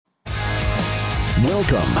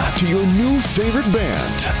Welcome to your new favorite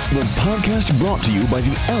band, the podcast brought to you by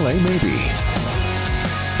the LA Maybe.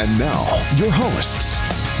 And now, your hosts,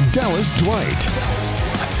 Dallas Dwight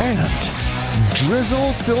and Drizzle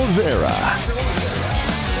Silvera.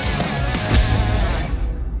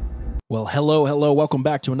 Well, hello. Welcome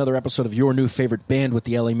back to another episode of your new favorite band with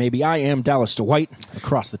the LA Maybe. I am Dallas Dwight.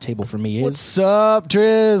 Across the table from me is... What's up,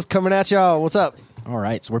 Driz? Coming at y'all. What's up? All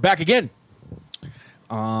right, so we're back again.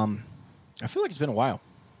 I feel like it's been a while.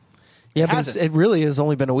 Yeah, but it really has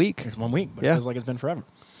only been a week. It's 1 week, but it feels like it's been forever.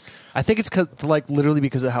 I think it's literally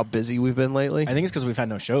because of how busy we've been lately. I think it's because we've had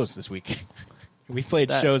no shows this week. We've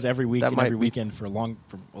played shows every week and every weekend for a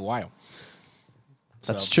while.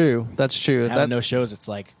 That's true. That's true. Having no shows, it's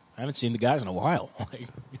like, I haven't seen the guys in a while.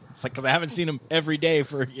 It's like because I haven't seen them every day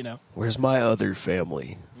for, Where's my other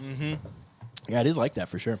family? Mm-hmm. Yeah, it is like that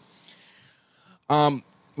for sure.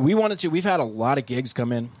 We've had a lot of gigs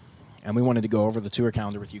come in, and we wanted to go over the tour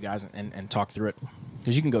calendar with you guys and talk through it.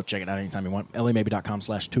 Because you can go check it out anytime you want,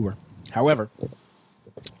 lamaybe.com/tour. However,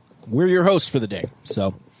 we're your hosts for the day,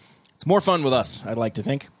 so it's more fun with us, I'd like to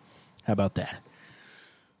think. How about that?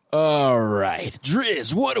 All right.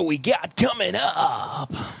 Driz, what do we got coming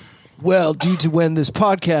up? Well, due to when this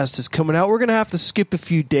podcast is coming out, we're going to have to skip a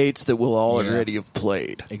few dates that we'll already have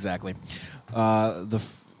played. Exactly. I'm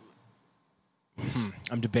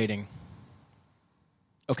debating.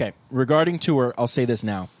 Okay, regarding tour, I'll say this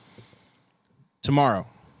now. Tomorrow,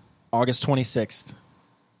 August 26th,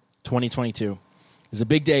 2022, is a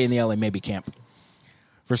big day in the LA Maybe camp.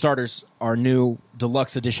 For starters, our new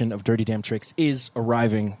deluxe edition of Dirty Damn Tricks is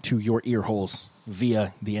arriving to your ear holes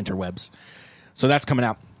via the interwebs. So that's coming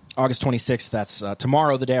out August 26th. That's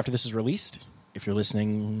tomorrow, the day after this is released. If you're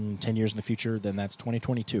listening 10 years in the future, then that's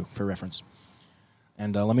 2022 for reference.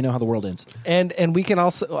 And let me know how the world ends. And we can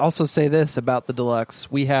also say this about the deluxe.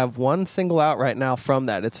 We have one single out right now from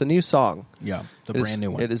that. It's a new song. Yeah, brand new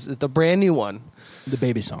one. It is the brand new one. The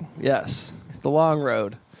baby song. Yes, The Long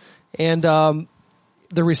Road. And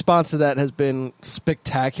the response to that has been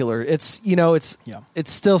spectacular. It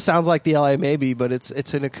still sounds like the LA Maybe, but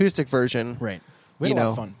it's an acoustic version. Right. We had a lot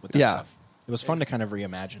of fun with that stuff. It was fun to kind of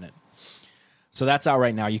reimagine it. So that's out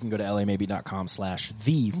right now. You can go to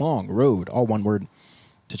lamaybe.com/thelongroad, all one word,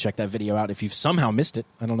 to check that video out. If you've somehow missed it,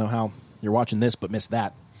 I don't know how you're watching this, but missed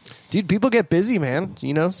that. Dude, people get busy, man.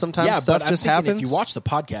 Sometimes stuff just happens. If you watch the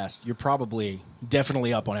podcast, you're probably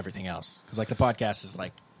definitely up on everything else. Because the podcast is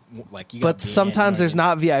like you. But sometimes there's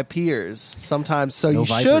not VIPers. Sometimes, so no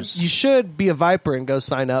you should be a Viper and go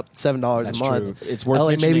sign up $7 a month. True. It's worth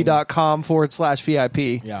mentioning.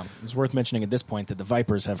 LAMaybe.com/VIP. Yeah, it's worth mentioning at this point that the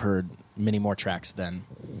Vipers have heard many more tracks than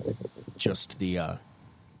just the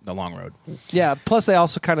Long Road. Yeah. Plus, they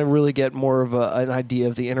also kind of really get more of an idea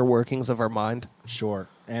of the inner workings of our mind. Sure.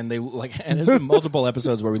 And and there's been multiple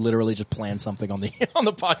episodes where we literally just plan something on the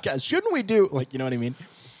podcast. Shouldn't we do you know what I mean?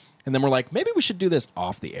 And then we're like, maybe we should do this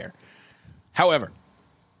off the air. However,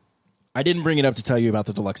 I didn't bring it up to tell you about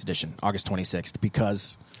the deluxe edition, August 26th,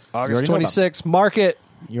 because August 26th, mark it.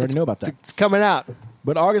 You already know about that. It's coming out.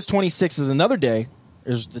 But August 26th is another day.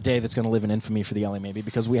 Is the day that's going to live in infamy for the LA Maybe,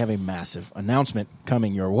 because we have a massive announcement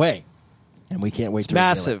coming your way. And we can't wait to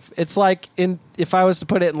massive. It. It's like if I was to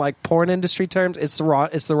put it in porn industry terms, it's the Ron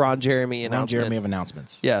Jeremy announcement. Ron Jeremy of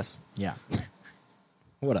announcements. Yes. Yeah.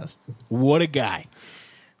 What else? What a guy.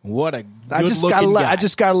 What a I just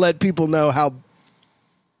gotta let people know how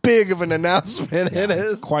big of an announcement it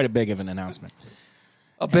is. It's quite a big of an announcement.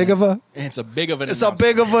 It's a big of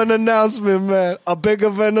an announcement, man. A big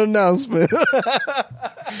of an announcement.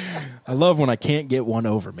 I love when I can't get one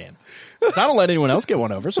over, man. I don't let anyone else get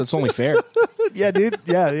one over, so it's only fair. Yeah, dude.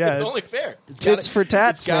 Yeah. It's only fair. It's for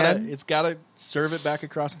tats, man. It's got to serve it back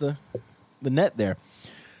across the net there.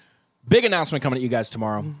 Big announcement coming at you guys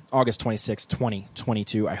tomorrow, August 26th,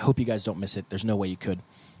 2022. I hope you guys don't miss it. There's no way you could.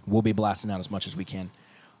 We'll be blasting out as much as we can.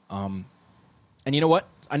 And you know what?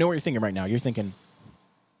 I know what you're thinking right now. You're thinking,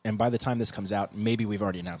 and by the time this comes out, maybe we've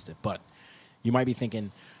already announced it, but you might be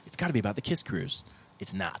thinking, it's got to be about the Kiss Cruise.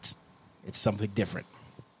 It's not. It's something different.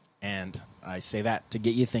 And I say that to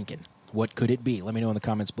get you thinking. What could it be? Let me know in the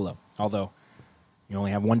comments below. Although, you only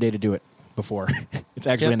have one day to do it before it's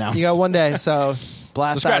actually announced. You got one day, so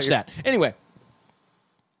blast so scratch that. Anyway,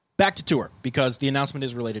 back to tour, because the announcement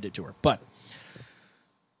is related to tour. But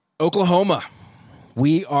Oklahoma,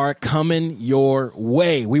 we are coming your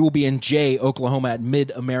way. We will be in Oklahoma at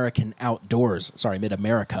Mid-America Outdoors.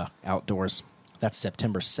 That's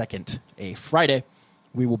September 2nd, a Friday.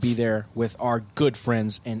 we will be there with our good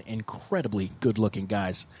friends and incredibly good-looking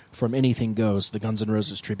guys from Anything Goes, the Guns N'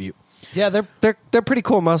 Roses tribute. Yeah, they're pretty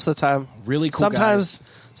cool most of the time. Really cool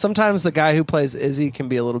Sometimes the guy who plays Izzy can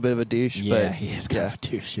be a little bit of a douche. Yeah, but he is kind of a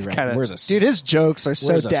douche. You're right. Dude, his jokes are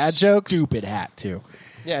so dad jokes. Stupid hat, too.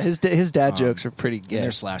 Yeah, his dad jokes are pretty gay. And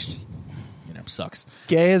their Slash just, sucks.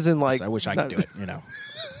 Gay as in like... I wish I could do it,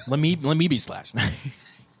 Let me be Slash.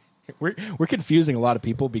 We're confusing a lot of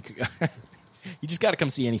people because you just got to come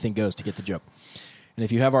see Anything Goes to get the joke. And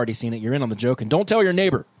if you have already seen it, you're in on the joke. And don't tell your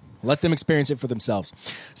neighbor. Let them experience it for themselves.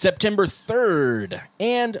 September 3rd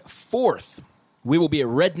and 4th, we will be at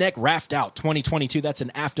Redneck Raft Out 2022. That's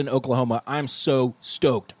in Afton, Oklahoma. I'm so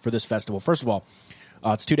stoked for this festival. First of all,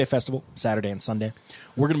 it's a 2-day festival, Saturday and Sunday.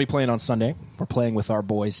 We're going to be playing on Sunday. We're playing with our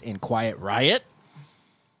boys in Quiet Riot.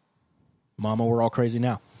 Mama, we're all crazy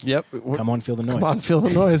now. Yep. Come on, feel the noise. Come on, feel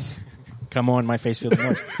the noise. Come on, my face, feel the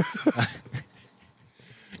noise.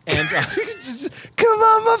 And come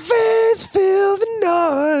on, my face, feel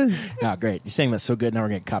the noise. Oh, great. You sang that so good. Now we're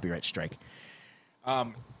getting a copyright strike.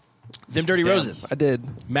 Them Dirty Roses. I did.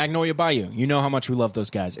 Magnolia Bayou. You know how much we love those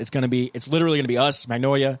guys. It's literally going to be us,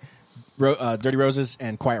 Magnolia, Dirty Roses,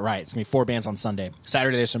 and Quiet Riot. It's going to be 4 bands on Sunday.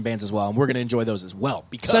 Saturday, there's some bands as well, and we're going to enjoy those as well.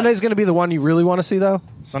 Because Sunday's going to be the one you really want to see, though?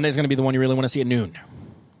 Sunday's going to be the one you really want to see at noon.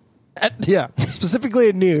 Specifically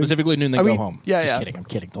at noon. Specifically at noon, then go home. Yeah, Just kidding. I'm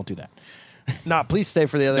kidding. Don't do that. No, please stay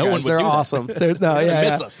for the other No guys. one would They're do that. awesome. They're going to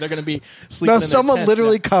miss us. They're going to be sleeping in their someone tents.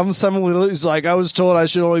 literally comes. Someone literally is like, I was told I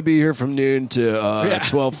should only be here from noon to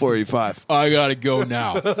 12:45. I got to go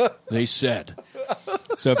now, they said.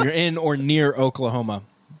 So if you're in or near Oklahoma,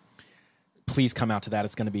 please come out to that.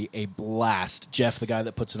 It's going to be a blast. Jeff, the guy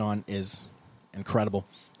that puts it on, is incredible.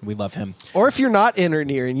 We love him. Or if you're not in or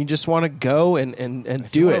near and you just want to go and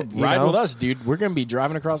do it. Ride with us, dude. We're going to be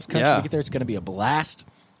driving across the country to get there. It's going to be a blast.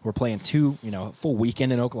 We're playing a full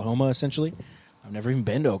weekend in Oklahoma, essentially. I've never even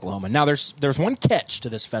been to Oklahoma. Now, there's one catch to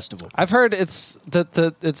this festival. I've heard it's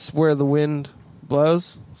it's where the wind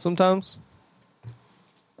blows sometimes.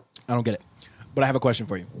 I don't get it. But I have a question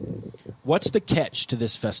for you. What's the catch to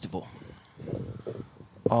this festival?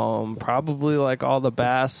 Probably like all the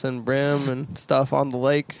bass and brim and stuff on the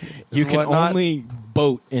lake. You can only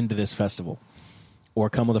boat into this festival or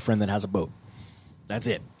come with a friend that has a boat. That's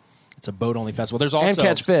it. It's a boat-only festival. There's also and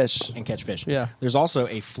catch fish. Yeah. There's also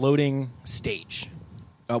a floating stage.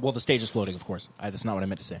 Well, the stage is floating, of course. That's not what I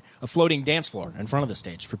meant to say. A floating dance floor in front of the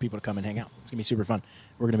stage for people to come and hang out. It's going to be super fun.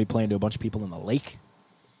 We're going to be playing to a bunch of people in the lake.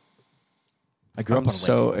 I grew up on a lake.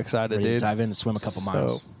 So excited, ready dude. to dive in and swim a couple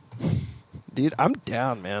miles. Dude, I'm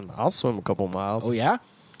down, man. I'll swim a couple miles. Oh, yeah?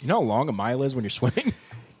 You know how long a mile is when you're swimming?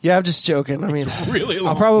 Yeah, I'm just joking. I mean, really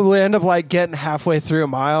long. I'll probably end up like getting halfway through a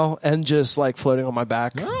mile and just like floating on my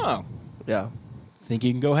back. Oh. Yeah. Think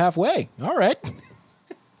you can go halfway. All right.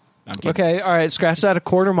 I'm kidding. Okay, all right. Scratch that a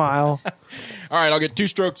quarter mile. All right, I'll get 2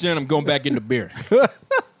 strokes in. I'm going back into beer.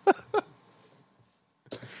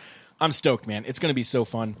 I'm stoked, man. It's going to be so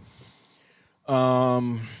fun.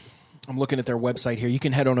 I'm looking at their website here. You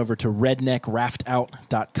can head on over to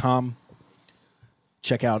redneckraftout.com.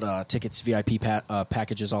 Check out tickets, VIP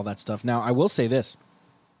packages, all that stuff. Now, I will say this.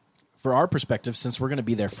 For our perspective, since we're going to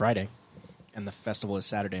be there Friday, and the festival is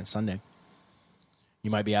Saturday and Sunday, you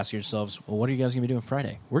might be asking yourselves, well, what are you guys going to be doing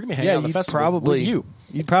Friday? We're going to be hanging out at the festival with you.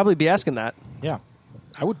 You'd probably be asking that. Yeah,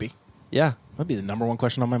 I would be. Yeah. That'd be the number one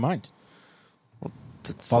question on my mind.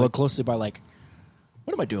 Followed closely by, what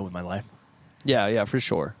am I doing with my life? Yeah, for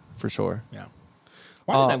sure. For sure. Yeah.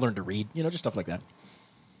 Why didn't I learn to read? Just stuff like that.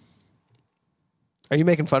 Are you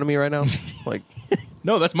making fun of me right now?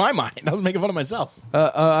 No, that's my mind. I was making fun of myself.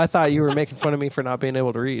 I thought you were making fun of me for not being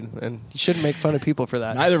able to read, and you shouldn't make fun of people for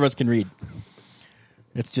that. Neither of us can read.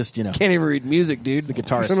 It's just, Can't even read music, dude. It's the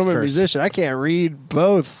guitarist's I'm a curse. musician. I can't read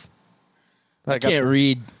both. I can't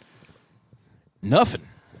read nothing.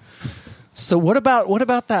 So what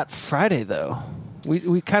about that Friday though?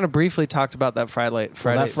 We kind of briefly talked about that Friday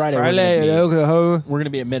Friday in Oklahoma. We're going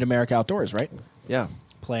to be at Mid-America Outdoors, right? Yeah.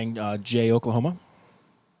 Playing Jay, Oklahoma.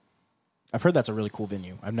 I've heard that's a really cool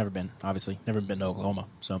venue. I've never been, obviously. Never been to Oklahoma.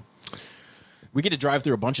 So we get to drive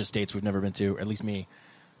through a bunch of states we've never been to, at least me.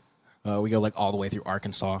 We go all the way through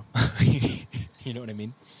Arkansas. You know what I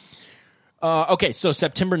mean? Okay, so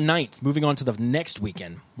September 9th, moving on to the next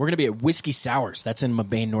weekend, we're going to be at Whiskey Sours. That's in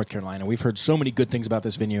Mabane, North Carolina. We've heard so many good things about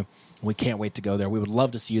this venue, and we can't wait to go there. We would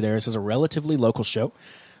love to see you there. This is a relatively local show.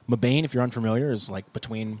 Mabane, if you're unfamiliar, is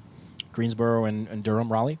between Greensboro and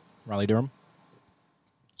Durham, Raleigh-Durham.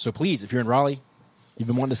 So please, if you're in Raleigh, you've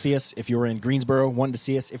been wanting to see us. If you're in Greensboro, wanting to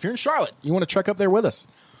see us. If you're in Charlotte, you want to trek up there with us.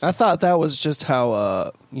 I thought that was just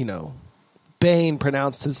how Bane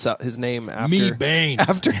pronounced his name after Me Bane.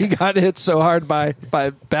 after he got hit so hard by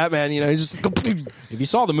Batman. You know, he's just. If you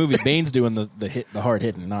saw the movie, Bane's doing the hard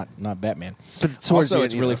hitting, not Batman. But Also,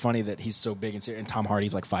 it's really funny that he's so big and Tom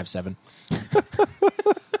Hardy's like 5'7".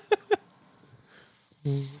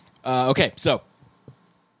 Okay, so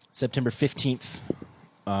September 15th,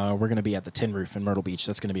 we're going to be at the Tin Roof in Myrtle Beach.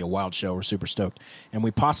 That's going to be a wild show. We're super stoked. And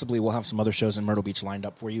we possibly will have some other shows in Myrtle Beach lined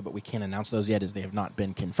up for you, but we can't announce those yet as they have not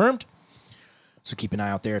been confirmed. So keep an eye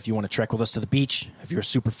out there if you want to trek with us to the beach. If you're a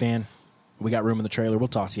super fan, we got room in the trailer. We'll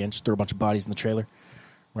toss you in. Just throw a bunch of bodies in the trailer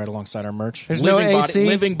right alongside our merch. There's no AC.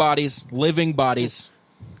 Living bodies.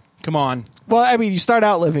 Come on. Well, I mean, you start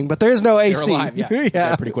out living, but there is no AC. They're alive, yeah. Yeah.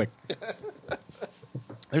 Yeah, pretty quick.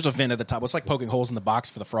 There's a vent at the top. It's like poking holes in the box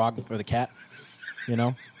for the frog or the cat. You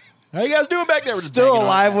know? How you guys doing back there? We're just Still banging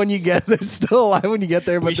alive on. when you get there. Still alive when you get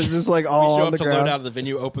there, but they're just like all we show on up the to load ground. out of the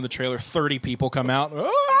venue, open the trailer, 30 people come out. Ah!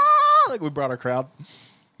 Like we brought our crowd.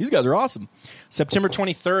 These guys are awesome. September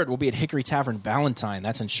 23rd, we'll be at Hickory Tavern Ballantyne.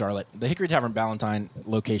 That's in Charlotte. The Hickory Tavern Ballantyne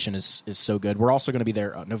location is so good. We're also going to be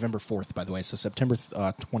there November 4th, by the way. So September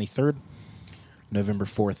 23rd, November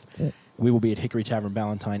 4th, we will be at Hickory Tavern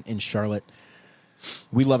Ballantyne in Charlotte.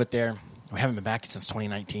 We love it there. We haven't been back since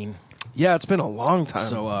 2019. Yeah, it's been a long time.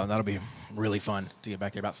 So that'll be really fun to get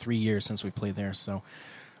back there. About 3 years since we played there. So,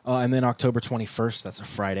 and then October 21st, that's a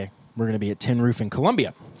Friday, we're going to be at Tin Roof in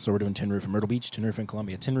Columbia. So we're doing Tin Roof in Myrtle Beach, Tin Roof in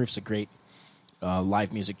Columbia. Tin Roof's a great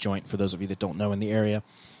live music joint for those of you that don't know in the area.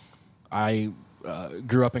 I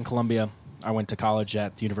grew up in Columbia. I went to college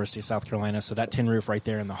at the University of South Carolina. So that Tin Roof right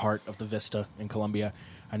there in the heart of the Vista in Columbia,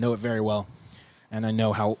 I know it very well. And I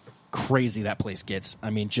know how crazy that place gets. I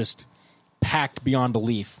mean, just packed beyond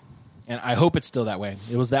belief. And I hope it's still that way.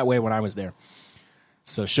 It was that way when I was there.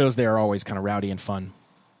 So shows there are always kind of rowdy and fun.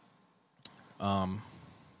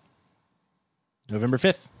 November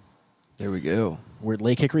 5th, there we go. we're at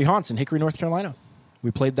Lake Hickory Haunts in Hickory, North Carolina.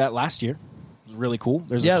 We played that last year. It was really cool.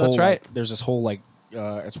 There's this that's right. There's this whole,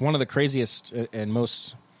 it's one of the craziest and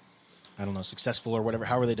most, I don't know, successful or whatever,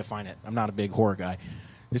 however they define it. I'm not a big horror guy.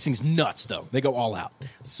 This thing's nuts, though. They go all out.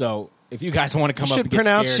 So if you guys want to come You up should and get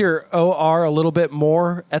pronounce scared, your OR a little bit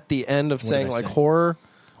more at the end of saying did I like say? horror.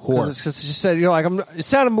 Horror. Because you said you're like it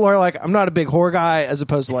sounded more like I'm not a big horror guy as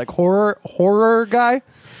opposed to like horror guy.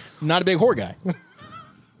 I'm not a big horror guy.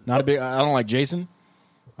 I don't like Jason.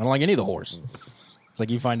 I don't like any of the horrors. It's like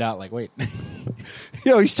you find out, like, wait.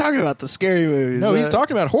 Yo, he's talking about the scary movies. No, he's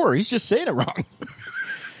talking about horror. He's just saying it wrong.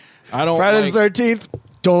 I don't Friday like, the 13th.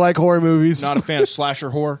 Don't like horror movies. Not a fan of slasher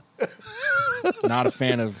horror. Not a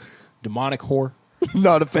fan of demonic horror.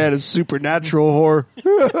 Not a fan of supernatural horror.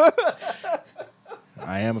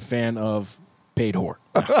 I am a fan of paid whore.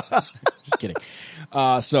 No, just kidding.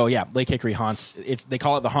 So yeah, Lake Hickory Haunts. They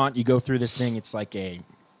call it the haunt. You go through this thing. It's like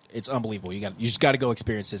it's unbelievable. You just got to go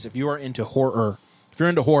experience this. If you are into horror, if you're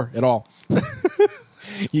into horror at all,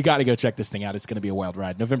 you got to go check this thing out. It's going to be a wild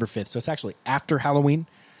ride. November 5th. So it's actually after Halloween.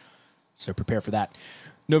 So prepare for that.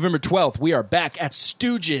 November 12th, we are back at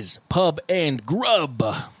Stooges Pub and Grub.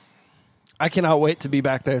 I cannot wait to be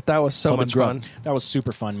back there. That was so Pub and much Grub. fun. That was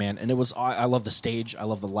super fun, man. And it was. I love the stage. I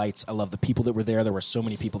love the lights. I love the people that were there. There were so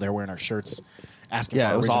many people there wearing our shirts, asking Yeah,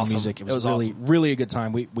 for it was original awesome. music. It It was was really, awesome. really a good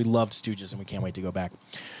time. We loved Stooges, and we can't wait to go back.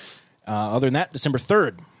 Other than that, December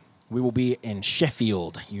 3rd, we will be in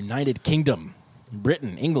Sheffield, United Kingdom,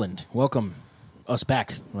 Britain, England. Welcome us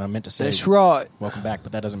back. Well, I meant to say That's right. welcome back,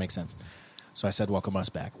 but that doesn't make sense. So I said welcome us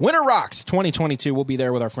back. Winter Rocks 2022. We'll be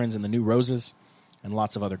there with our friends in the New Roses and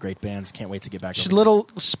lots of other great bands. Can't wait to get back. Should over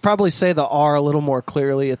probably say the R a little more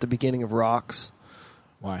clearly at the beginning of Rocks.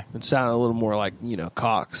 there. Why? It sounded a little more like,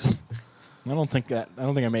 Cox. I don't think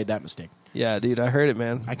I made that mistake. Yeah, dude, I heard it,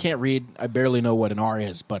 man. I can't read. I barely know what an R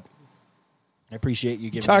is, but I appreciate you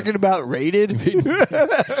giving Talking about Rated? You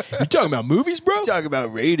talking about movies, bro? Talking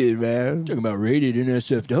about Rated, man. Talking about rated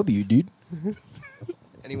NSFW, dude.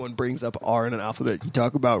 Anyone brings up R in an alphabet, you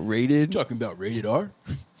talk about Rated? Talking about rated R.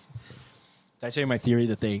 Did I tell you my theory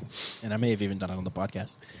that and I may have even done it on the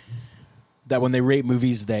podcast, that when they rate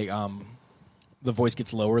movies, the voice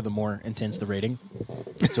gets lower the more intense the rating.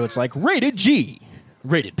 So it's like rated G,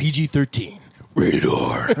 rated PG-13, rated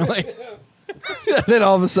R. Like, And then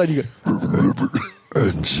all of a sudden you go,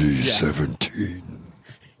 NC-17.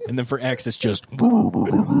 and then for X, it's just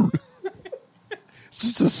it's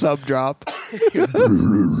just a sub drop.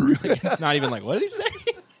 it's not even like, what did he say?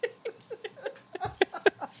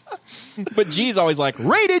 But G's always like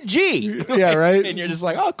rated G. Yeah, right? And you're just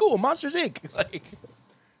like, oh, cool, Monsters Inc. Like,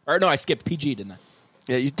 or no, I skipped PG, didn't I?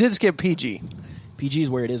 Yeah, you did skip PG. PG is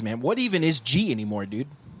where it is, man. What even is G anymore, dude?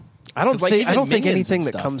 I don't 'Cause, like, think even anything Minions and that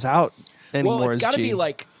stuff. comes out anymore Well, it's is got to G. be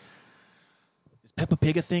like, Peppa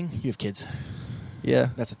Pig a thing? You have kids. Yeah.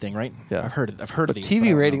 That's a thing, right? Yeah. I've heard of these.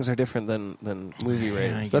 TV ratings are different than movie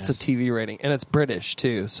ratings. That's a guess. TV rating, and it's British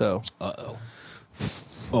too. So. Uh-oh.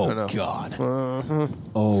 Oh, God. Uh-huh.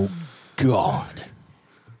 Oh, God.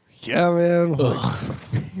 Yeah, man. Ugh.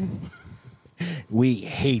 We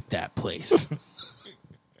hate that place.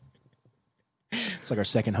 It's like our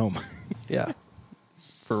second home. Yeah.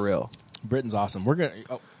 For real. Britain's awesome. We're going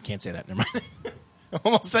to... Oh, can't say that. Never mind. I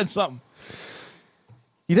almost said something.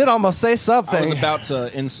 You did almost say something. I was about to...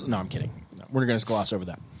 No, I'm kidding. No, we're going to gloss over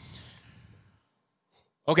that.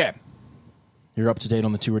 Okay. You're up to date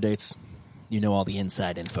on the tour dates. You know all the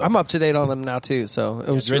inside info. I'm up to date on them now too. So it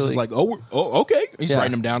was Driz really is like, oh, okay. He's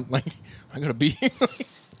writing them down. Like, I'm gonna be.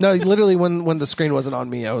 No, literally, when the screen wasn't on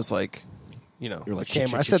me, I was like, you're like shit,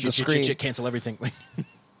 camera. I said the screen. Cancel everything.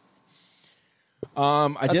 I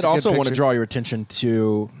That's did a also good want to picture. draw your attention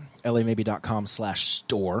to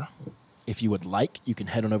lamaybe.com/store. If you would like, you can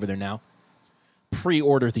head on over there now.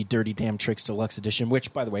 Pre-order the Dirty Damn Tricks Deluxe Edition,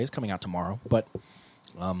 which, by the way, is coming out tomorrow. But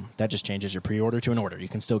that just changes your pre-order to an order. You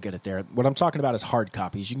can still get it there. What I'm talking about is hard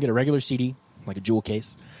copies. You can get a regular CD, like a jewel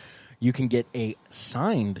case. You can get a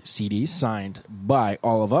signed CD, signed by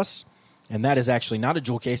all of us. And that is actually not a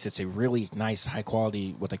jewel case. It's a really nice,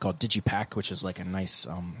 high-quality, what they call digipack, which is like a nice,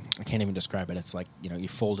 I can't even describe it. It's like, you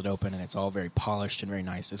fold it open, and it's all very polished and very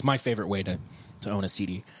nice. It's my favorite way to own a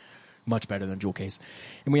CD. Much better than a jewel case.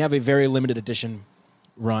 And we have a very limited edition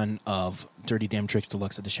run of Dirty Damn Tricks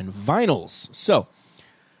Deluxe Edition vinyls. So,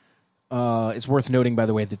 it's worth noting, by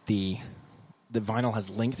the way, that the vinyl has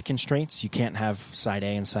length constraints. You can't have side A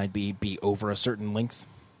and side B be over a certain length,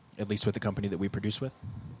 at least with the company that we produce with.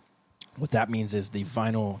 What that means is the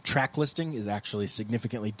vinyl track listing is actually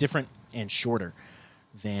significantly different and shorter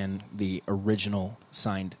than the original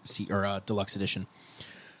signed deluxe edition.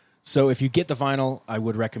 So if you get the vinyl, I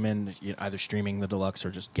would recommend either streaming the deluxe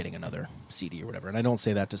or just getting another CD or whatever. And I don't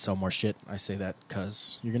say that to sell more shit. I say that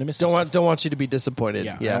because you're going to miss Don't want you to be disappointed.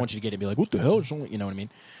 Yeah, I don't want you to get it and be like, what the hell? You know what I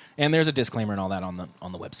mean? And there's a disclaimer and all that on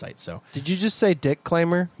the website. So Did you just say dick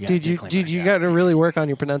claimer? Yeah, Dude, dick claimer, you yeah. got to really work on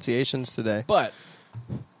your pronunciations today. But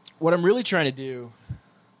what I'm really trying to do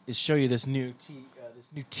is show you this new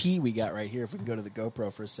tea we got right here. If we can go to the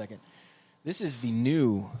GoPro for a second. This is the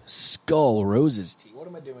new Skull Roses tea. What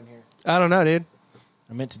am I doing here? I don't know, dude.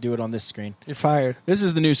 I meant to do it on this screen. You're fired. This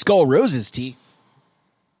is the new Skull Roses tea,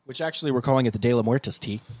 which actually we're calling it the De La Muertes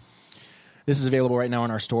tea. This is available right now in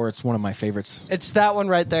our store. It's one of my favorites. It's that one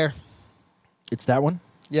right there. It's that one?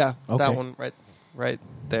 Yeah, Okay. that one right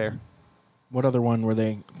there. What other one were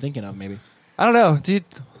they thinking of, maybe? I don't know, dude.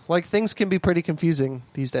 Like, things can be pretty confusing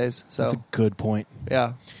these days. So That's a good point.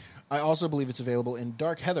 yeah. I also believe it's available in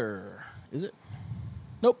Dark Heather. Is it?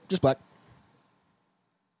 Nope, just black.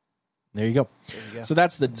 There you go. So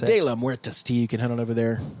that's the De La Muertes tea. You can head on over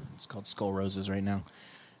there. It's called Skull Roses right now.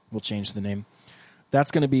 We'll change the name.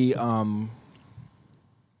 That's going to be, I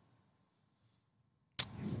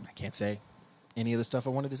can't say any of the stuff I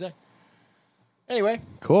wanted to say. Anyway.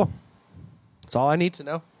 Cool. That's all I need to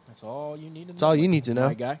know. That's all you need to know. That's all you need to know.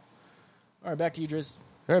 My guy. All right, back to you, Driz,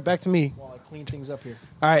 All right, back to me. while I clean things up here.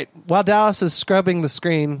 All right. While Dallas is scrubbing the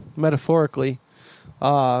screen, metaphorically,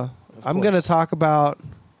 I'm going to talk about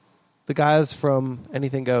the guys from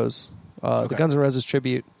Anything Goes, the Guns N' Roses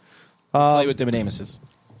tribute. Play with them in Amos's.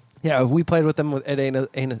 Yeah, we played with them at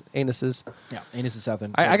Anus's. Yeah, Anus is South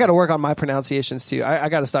End. I got to work on my pronunciations, too. I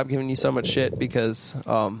got to stop giving you so much shit because,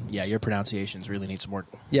 Yeah, your pronunciations really need some work.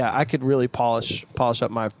 yeah, I could really polish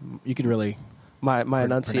up my You could really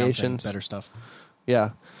enunciations. better stuff.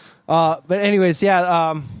 Yeah. But anyways,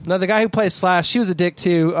 yeah. No, the guy who plays Slash, he was a dick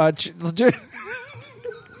too.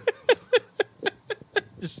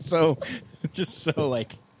 Just so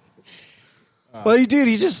like. Well, he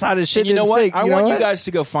just thought his shit. You know didn't what? stink, I you know want you what? guys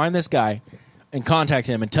to go find this guy and contact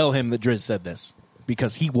him and tell him that Driz said this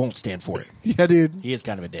because he won't stand for it. Yeah, dude. He is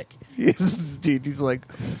kind of a dick. Dude, he's like,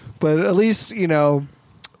 but at least at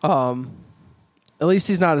least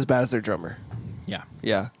he's not as bad as their drummer. Yeah.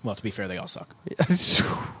 Yeah. Well, to be fair, they all suck.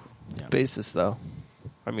 Bassist though.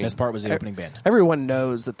 I mean, Best part was the opening band. Everyone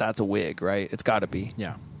knows that that's a wig, right? It's got to be.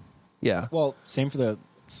 Yeah. Yeah. Well, same for the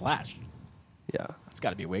Slash. Yeah. That's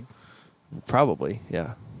got to be a wig. Probably.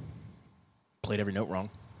 Yeah. Played every note wrong.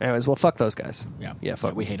 Anyways, well, fuck those guys. Yeah. Yeah.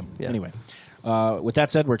 Fuck. We hate them. Yeah. Anyway, with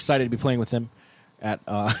that said, we're excited to be playing with them at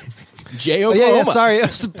J Oh, Oklahoma. yeah, sorry.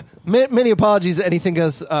 Many apologies. Anything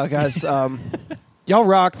goes, guys. Y'all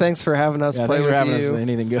rock. Thanks for having us Yeah, play thanks for with having you. us.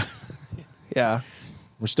 Anything goes. Yeah.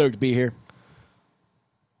 We're stoked to be here.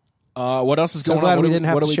 What else is So going glad on? we didn't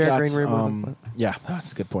have what to do we share a got? green room with them. Yeah,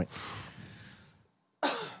 that's a good point.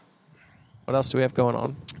 What else do we have going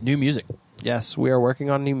on? New music. Yes, we are working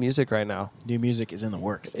on new music right now. New music is in the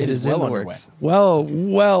works. It is well in the underway. works.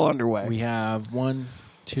 Well underway. We have 1,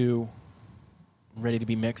 2 ready to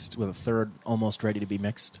be mixed, with a third almost ready to be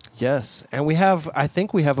mixed. Yes, and I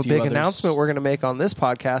think we have a Few big others. announcement we're going to make on this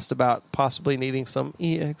podcast about possibly needing some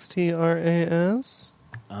EXTRAS.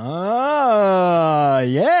 Ah,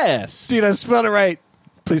 yes. Dude, I spelled it right.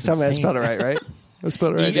 Please tell me I insane. spelled it right? I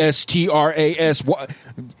spelled it right. ESTRAS. What?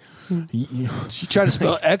 You trying to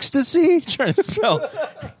spell ecstasy? trying to spell?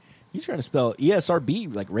 You trying to spell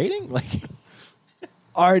ESRB like rating? Like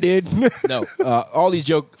R, dude. no. All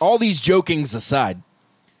these jokings aside,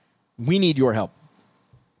 we need your help.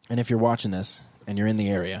 And if you're watching this and you're in the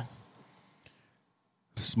area,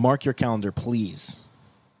 mark your calendar, please,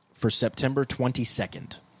 for September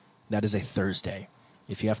 22nd. That is a Thursday.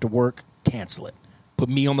 If you have to work, cancel it. Put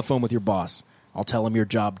me on the phone with your boss. I'll tell him your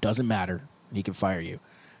job doesn't matter, and he can fire you.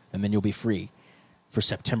 And then you'll be free for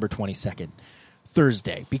September 22nd,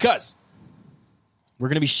 Thursday. Because we're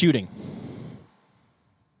going to be shooting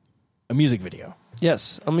a music video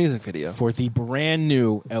Yes, a music video. for the brand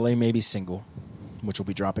new LA Maybe single, which will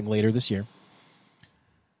be dropping later this year.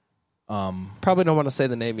 Probably don't want to say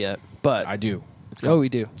the name yet, but I do. It's we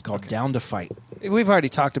do. It's called Down to Fight. We've already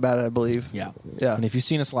talked about it, I believe. Yeah. Yeah. And if you've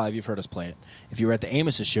seen us live, you've heard us play it. If you were at the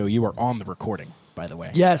Amos's show, you were on the recording, by the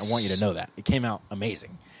way. Yes. I want you to know that. It came out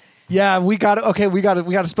amazing. Yeah, we got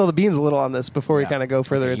to spill the beans a little on this before we Yeah. kind of go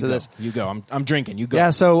further Okay, into you go. this. You go. I'm drinking. You go. Yeah,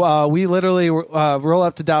 so we literally roll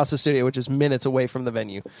up to Dallas' studio, which is minutes away from the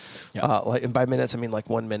venue. Yeah. And by minutes, I mean like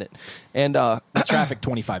 1 minute. And Traffic,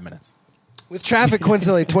 25 minutes. with traffic,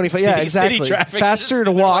 coincidentally, 25. Yeah, City exactly. traffic. Faster Just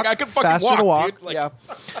to like, walk. I could fucking faster to walk, walk. dude. Like- Yeah.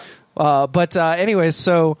 But anyways,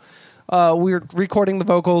 so we were recording the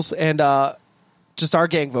vocals and just our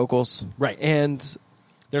gang vocals. Right. And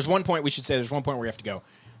There's one point we should say. There's one point where we have to go,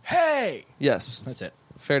 hey! yes, That's it.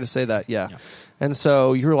 fair to say that. Yeah. Yeah. And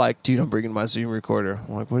so you were like, dude, I'm bringing my Zoom recorder.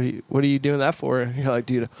 I'm like, what are you doing that for? And you're like,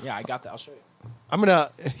 dude, Yeah, I got that. I'll show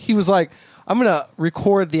you. he was like, I'm going to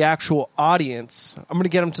record the actual audience. I'm going to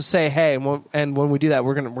get them to say, hey, and when we do that,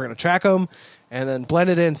 we're going to track them and then blend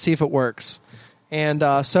it in, see if it works.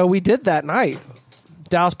 And so we did that night.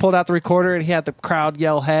 Dallas pulled out the recorder and he had the crowd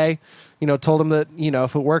yell, hey, told him that,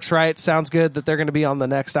 if it works right, sounds good, that they're going to be on the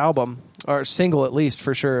next album or single at least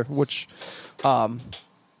for sure, which,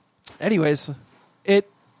 anyways, it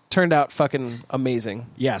turned out fucking amazing.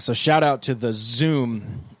 Yeah, so shout out to the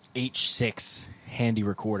Zoom H6 handy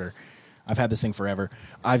recorder. I've had this thing forever.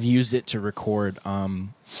 I've used it to record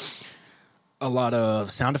a lot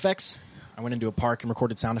of sound effects. I went into a park and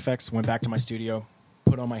recorded sound effects, went back to my studio,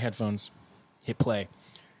 put on my headphones, hit play.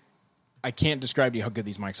 I can't describe to you how good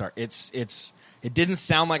these mics are. It didn't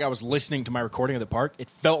sound like I was listening to my recording of the park. It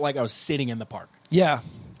felt like I was sitting in the park. Yeah.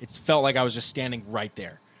 It felt like I was just standing right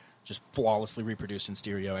there, just flawlessly reproduced in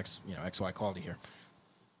stereo XY quality here.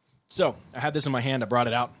 So I had this in my hand. I brought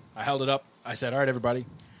it out. I held it up. I said, all right, everybody,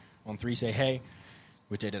 on 3 say hey,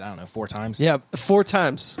 which I did, 4 times. Yeah, 4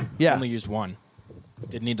 times. Yeah. Only used 1.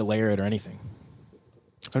 Didn't need to layer it or anything.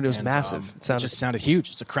 It was And, massive. It just sounded huge.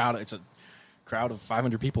 It's a crowd of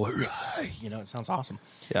 500 people. It sounds awesome.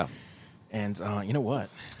 Yeah. And you know what?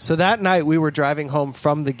 So that night we were driving home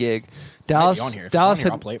from the gig. Dallas, on here. If it's Dallas on here,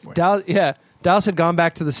 had I'll play it for you. Dallas had gone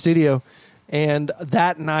back to the studio, and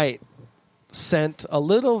that night sent a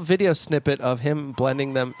little video snippet of him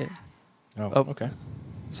blending them in. Oh, okay.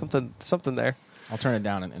 Something there. I'll turn it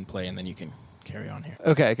down and play, and then you can carry on here.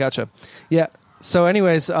 Okay, gotcha. Yeah. So,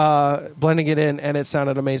 anyways, blending it in, and it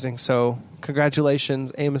sounded amazing. So,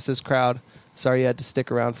 congratulations, Amos's crowd. Sorry you had to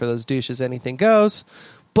stick around for those douches. Anything goes.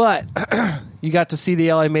 But you got to see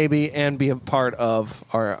the LA Maybe and be a part of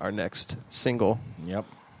our next single, Yep.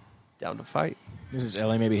 Down to Fight. This is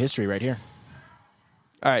LA Maybe history right here.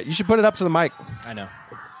 All right, you should put it up to the mic. I know.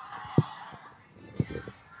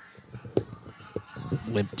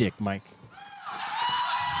 Limp dick, Mike.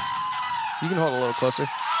 You can hold it a little closer.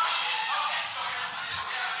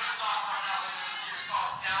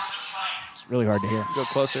 It's really hard to hear. Go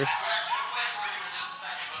closer.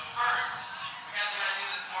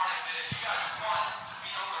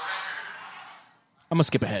 I'm gonna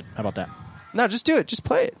skip ahead. How about that? No, just do it. Just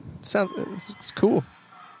play it. It's cool.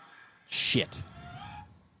 Shit.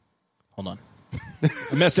 Hold on.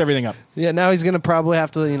 I messed everything up. Yeah, now he's going to probably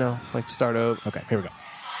have to, start over. Okay, here we go.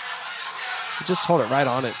 Just hold it right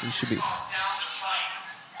on it. You should be.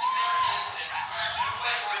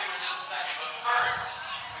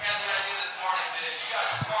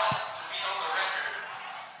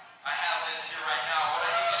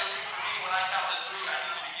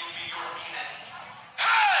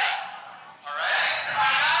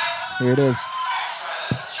 Here it is.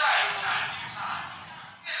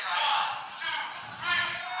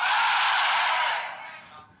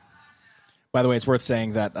 By the way, it's worth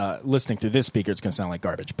saying that listening through this speaker, it's going to sound like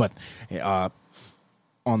garbage, but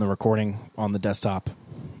on the recording on the desktop,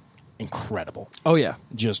 incredible. Oh yeah.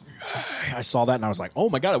 Just, I saw that and I was like,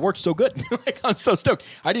 oh my God, it works so good. Like, I'm so stoked.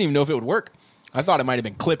 I didn't even know if it would work. I thought it might have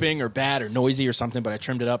been clipping or bad or noisy or something, but I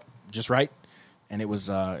trimmed it up just right. And it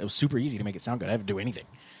was super easy to make it sound good. I didn't have to do anything.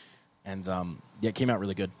 And yeah, it came out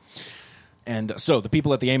really good. And so the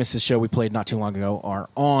people at the Amos's show we played not too long ago are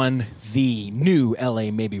on the new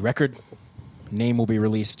LA Maybe record. Name will be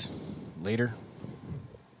released later.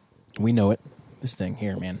 We know it. This thing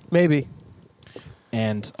here, man. Maybe.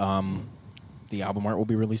 And the album art will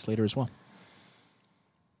be released later as well.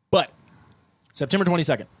 But September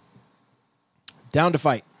 22nd, Down to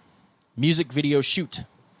Fight, music video shoot.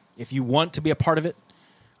 If you want to be a part of it,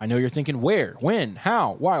 I know you're thinking where, when,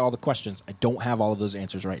 how, why, all the questions. I don't have all of those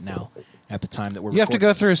answers right now at the time that we're You have to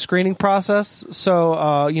go through a screening process,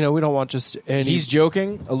 so we don't want just any... He's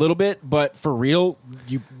joking a little bit, but for real,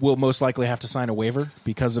 you will most likely have to sign a waiver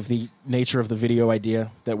because of the nature of the video idea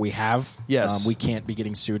that we have. Yes. We can't be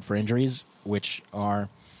getting sued for injuries, which are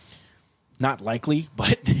not likely,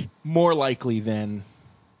 but more likely than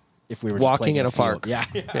if we were just walking playing in a field. park.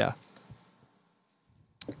 Yeah.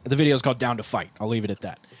 The video is called Down to Fight. I'll leave it at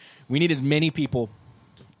that. We need as many people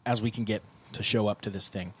as we can get to show up to this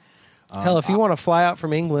thing. Hell, if you want to fly out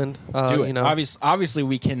from England, Do it. you know, Obviously,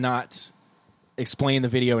 we cannot explain the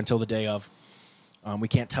video until the day of. We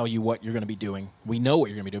can't tell you what you're going to be doing. We know what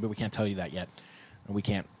you're going to be doing, but we can't tell you that yet. And we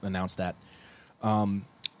can't announce that.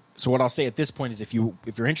 So what I'll say at this point is if you're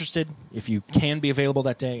interested, if you can be available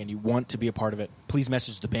that day and you want to be a part of it, please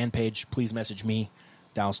message the band page. Please message me,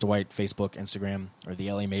 Dallas Dwight, Facebook, Instagram, or the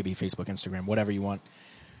LA Maybe Facebook, Instagram, whatever you want.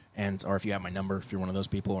 Or if you have my number, if you're one of those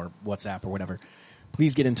people, or WhatsApp or whatever,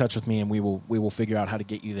 please get in touch with me and we will figure out how to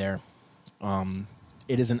get you there.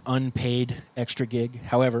 It is an unpaid extra gig.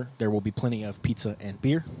 However, there will be plenty of pizza and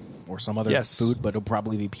beer or some other food, but it'll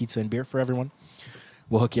probably be pizza and beer for everyone.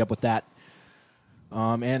 We'll hook you up with that.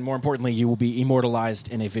 And more importantly, you will be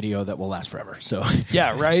immortalized in a video that will last forever. So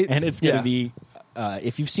yeah, right. And it's going to be,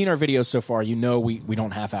 if you've seen our videos so far, you know we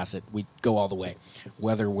don't half-ass it. We go all the way.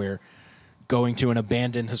 Whether we're going to an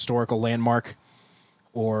abandoned historical landmark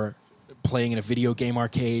or playing in a video game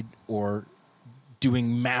arcade or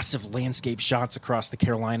doing massive landscape shots across the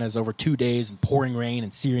Carolinas over 2 days in pouring rain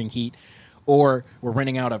and searing heat, or we're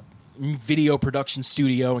renting out a video production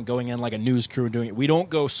studio and going in like a news crew and doing it. We don't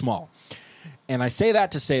go small. And I say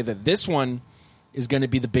that to say that this one is going to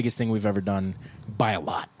be the biggest thing we've ever done by a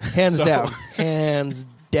lot. Hands down. Hands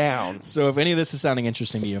down. So if any of this is sounding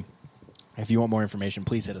interesting to you, if you want more information,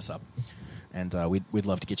 please hit us up. And we'd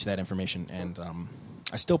love to get you that information. And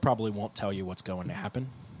I still probably won't tell you what's going to happen,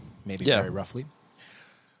 maybe very roughly.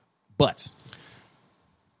 But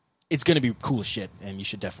it's going to be cool as shit, and you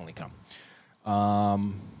should definitely come.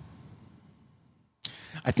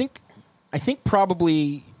 I think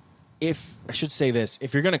probably, if I should say this,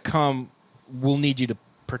 if you're going to come, we'll need you to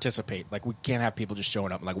participate. Like, we can't have people just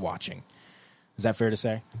showing up and like watching. Is that fair to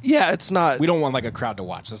say? Yeah, it's not. We don't want like a crowd to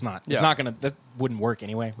watch. That's not. It's not gonna. That wouldn't work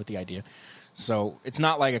anyway with the idea. So it's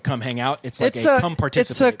not like a come hang out. It's like a come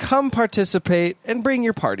participate. It's a come participate and bring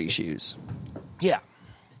your party shoes. Yeah,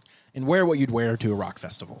 and wear what you'd wear to a rock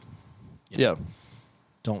festival. You know?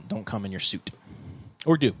 Yeah. Don't come in your suit,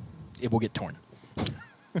 or do. It will get torn.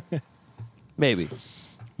 Maybe.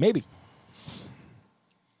 Maybe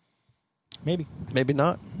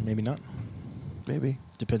not. Maybe not. Maybe.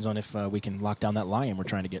 Depends on if we can lock down that lion we're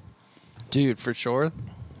trying to get. Dude, for sure.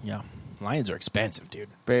 Yeah, lions are expensive, dude.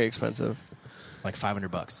 Very expensive. Like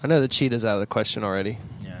 $500. I know the cheetah's out of the question already.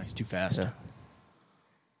 Yeah, he's too fast. Yeah.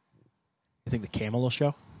 You think the camel will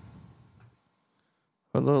show?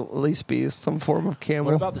 It'll at least be some form of camel.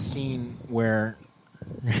 What about the scene where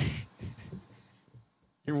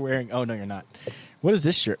you're wearing... Oh, no, you're not. What is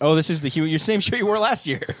this shirt? Oh, this is your same shirt you wore last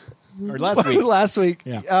year. Or last week. Last week.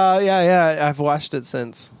 Yeah. Yeah. I've watched it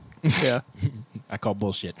since. Yeah. I call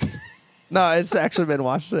bullshit. No, it's actually been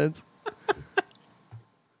watched since.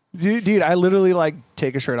 Dude, I literally like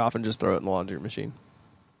take a shirt off and just throw it in the laundry machine.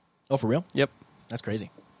 Oh, for real? Yep. That's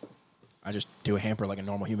crazy. I just do a hamper like a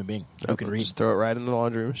normal human being who can read. Just throw it right in the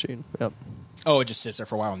laundry machine. Yep. Oh, it just sits there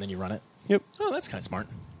for a while and then you run it? Yep. Oh, that's kind of smart.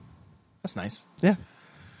 That's nice. Yeah.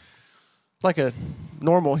 Like a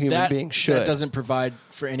normal human being should. That doesn't provide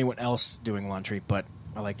for anyone else doing laundry, but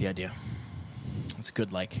I like the idea. It's a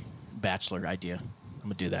good, like, bachelor idea. I'm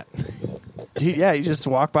going to do that. Dude, yeah, you just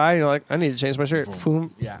walk by and you're like, I need to change my shirt.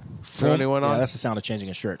 Boom. Yeah. Throw a new one on. Yeah, that's the sound of changing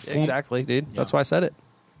a shirt. Exactly, dude. Yeah. That's why I said it.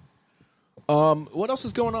 What else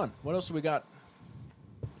is going on? What else have we got?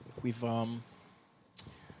 We've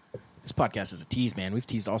This podcast is a tease, man. We've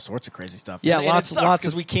teased all sorts of crazy stuff. Yeah, and lots it sucks of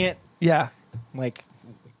because we can't. Yeah.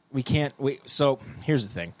 So here's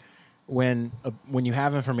the thing: when you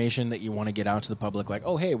have information that you want to get out to the public, like,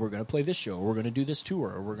 oh, hey, we're going to play this show, or we're going to do this tour,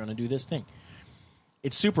 or we're going to do this thing.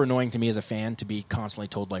 It's super annoying to me as a fan to be constantly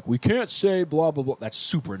told, like, we can't say blah blah blah. That's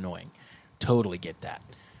super annoying. Totally get that.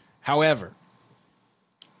 However,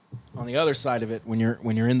 on the other side of it, when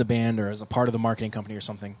you're in the band or as a part of the marketing company or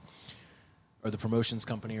something, or the promotions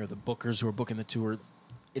company or the bookers who are booking the tour,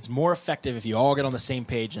 it's more effective if you all get on the same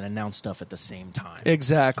page and announce stuff at the same time.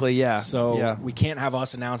 Exactly, yeah. So we can't have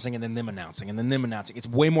us announcing and then them announcing and then them announcing. It's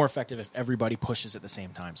way more effective if everybody pushes at the same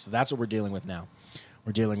time. So that's what we're dealing with now.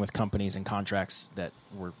 We're dealing with companies and contracts that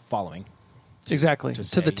we're following. Exactly, to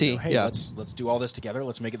say, the T. Hey, yeah. let's do all this together.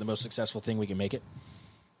 Let's make it the most successful thing we can make it.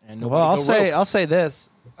 And Well, I'll rogue. say this.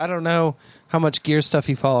 I don't know how much gear stuff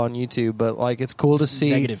you follow on YouTube, but like it's cool to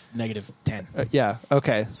see. Negative 10. Yeah.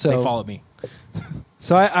 Okay. So They followed me.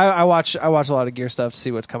 So I watch a lot of gear stuff to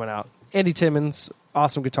see what's coming out. Andy Timmons,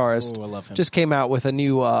 awesome guitarist. Oh, I love him. Just came out with a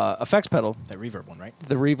new effects pedal. That reverb one, right?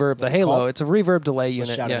 The reverb, What's the it Halo. called? It's a reverb delay unit.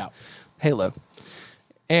 Let's shout it out. Halo.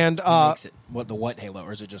 And Who makes it? What Halo,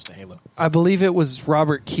 or is it just a Halo? I believe it was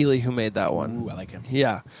Robert Keeley who made that one. Ooh, I like him.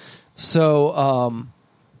 Yeah. So,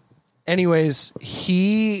 anyways,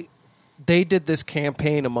 they did this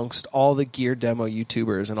campaign amongst all the gear demo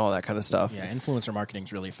YouTubers and all that kind of stuff. Yeah, influencer marketing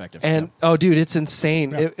is really effective. And oh, dude, it's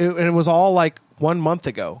insane. Yeah. It was all like 1 month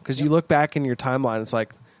ago because you look back in your timeline, it's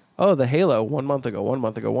like, oh, the Halo 1 month ago, 1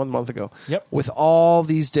 month ago, 1 month ago. Yep. With all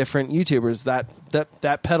these different YouTubers,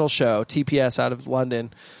 that pedal show, TPS out of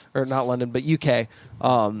London, or not London, but UK.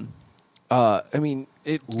 I mean,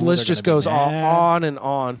 the list just goes on and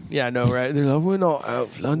on. Yeah, I know, right? They're like, we're not out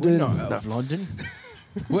of London. We're not out of London.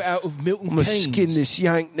 We're out of Milton I'm going to Keynes. skin this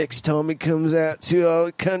yank next time he comes out to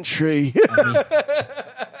our country.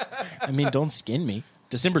 I mean, don't skin me.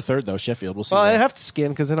 December 3rd, though, Sheffield. We'll see. Well, that. they have to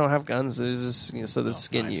skin because they don't have guns. There's just, so they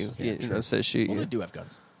skin knives. you. Yeah, you true. know, so shoot Well, you. they do have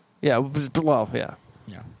guns. Yeah, but well, yeah.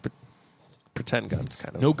 Yeah. Pretend guns,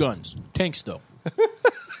 kind of. No guns. Tanks, though.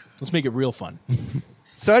 Let's make it real fun.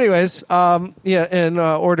 So, anyways, in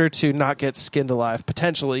order to not get skinned alive,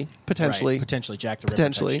 potentially, Right. Potentially. Jack the Ripper type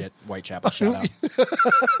Potentially. shit. Whitechapel, shout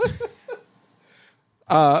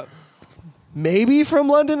out. maybe from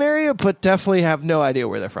London area, but definitely have no idea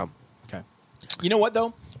where they're from. Okay. You know what,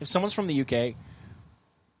 though? If someone's from the UK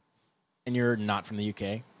and you're not from the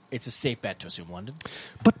UK, it's a safe bet to assume London.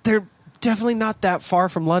 But they're definitely not that far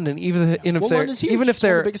from London, even if Well, they're London's huge. even if It's one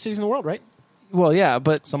of they're the biggest cities in the world, right? well, yeah.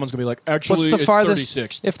 But Someone's gonna be like, actually, what's the it's farthest?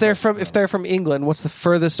 36th. If they're from England, what's the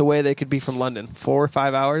furthest away they could be from London? 4 or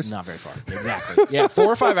 5 hours? Not very far. Exactly. Yeah, 4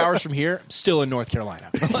 or 5 hours from here, still in North Carolina.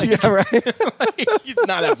 Yeah, right. It's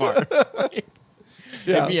not that far.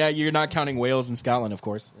 Yeah. You're not counting Wales and Scotland, of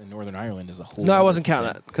course. And Northern Ireland is a whole. No, I other wasn't counting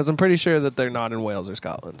thing. that because I'm pretty sure that they're not in Wales or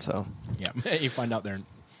Scotland. So Yeah, you find out they're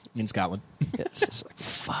in Scotland. it's just like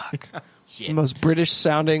fuck. It's the Shit. most British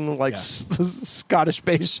sounding like Yeah. Scottish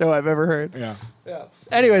based show I've ever heard. Yeah.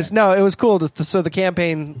 Anyways, no, it was cool. So the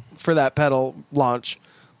campaign for that pedal launch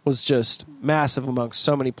was just massive amongst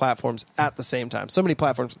so many platforms at the same time. So many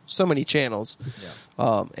platforms, so many channels.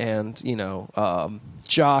 Yeah. And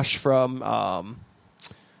Josh from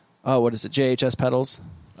what is it? JHS Pedals.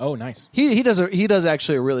 Oh, nice. He does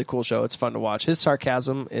actually a really cool show. It's fun to watch. His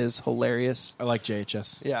sarcasm is hilarious. I like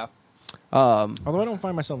JHS. Yeah. Although I don't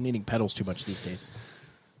find myself needing pedals too much these days.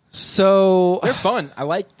 So They're fun. I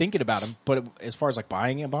like thinking about them, but as far as like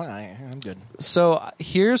buying them, I'm good. So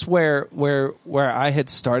here's where I had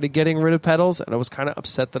started getting rid of pedals, and I was kind of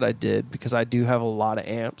upset that I did because I do have a lot of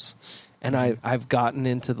amps, and I've gotten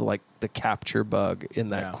into the capture bug in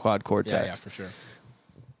that quad Cortex. Yeah, for sure.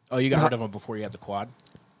 Oh, you got rid of them before you had the quad?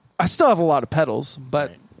 I still have a lot of pedals, but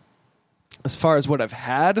Right. as far as what I've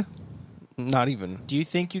had, not even. Do you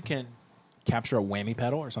think you can capture a whammy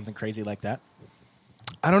pedal or something crazy like that?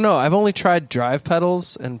 I don't know. I've only tried drive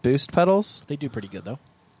pedals and boost pedals. They do pretty good, though.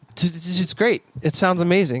 It's great. It sounds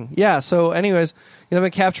amazing. Yeah. So, anyways, I've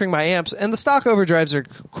been capturing my amps, and the stock overdrives are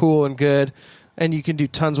cool and good, and you can do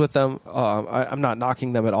tons with them. I'm not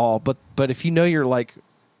knocking them at all, but if you know your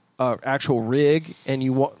actual rig and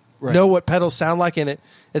you know what pedals sound like in it,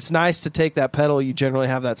 it's nice to take that pedal. You generally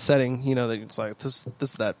have that setting. That it's like this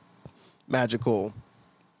is that magical.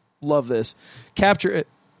 Love this. Capture it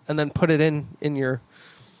and then put it in your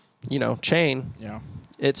chain. Yeah.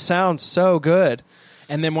 It sounds so good.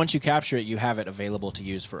 And then once you capture it, you have it available to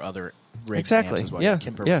use for other rigs Exactly. and amps as well. Yeah.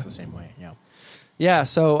 Kimper Yeah. was the same way. Yeah. Yeah,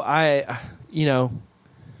 so I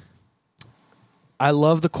I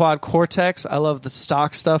love the Quad Cortex. I love the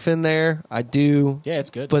stock stuff in there. I do. Yeah,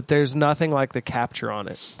 it's good. But there's nothing like the capture on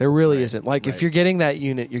it. There really isn't. Like, if right. you're getting that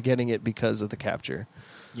unit, you're getting it because of the capture.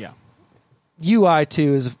 yeah. UI,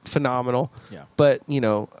 too, is phenomenal. Yeah. But,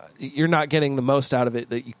 you're not getting the most out of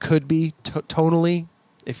it that you could be tonally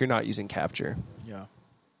if you're not using capture. Yeah.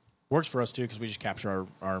 Works for us, too, because we just capture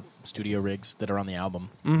our studio rigs that are on the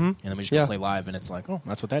album. Mm-hmm. And then we just go play live, and it's like, oh,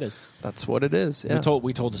 that's what that is. That's what it is, yeah.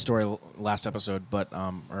 We told the story last episode, but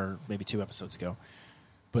or maybe 2 episodes ago.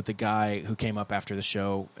 But the guy who came up after the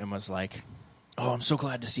show and was like, oh, I'm so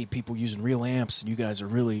glad to see people using real amps, and you guys are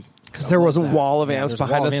really... Because there was a wall of amps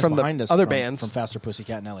behind us from the other bands. From Faster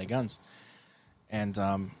Pussycat and LA Guns. And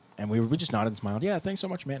we just nodded and smiled. Yeah, thanks so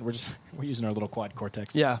much, man. We're using our little Quad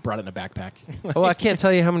Cortex. Yeah. Brought it in a backpack. Well, I can't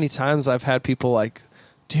tell you how many times I've had people like,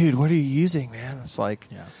 dude, what are you using, man? It's like,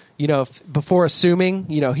 before assuming,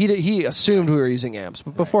 he assumed we were using amps.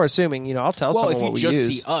 But before assuming, I'll tell someone what we use. Well, if you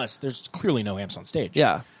just see us, there's clearly no amps on stage.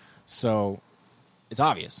 Yeah. So it's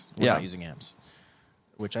obvious we're not using amps,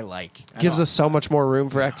 which I like. Gives us so much more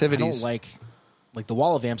room for activities. I don't like the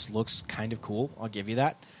wall of amps looks kind of cool. I'll give you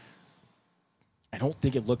that. I don't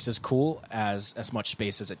think it looks as cool as much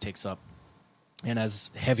space as it takes up and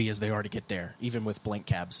as heavy as they are to get there, even with blank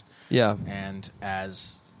cabs. Yeah. And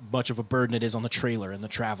as much of a burden it is on the trailer and the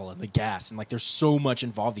travel and the gas. And, there's so much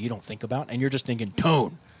involved that you don't think about. And you're just thinking,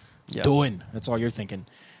 tone, doing. That's all you're thinking.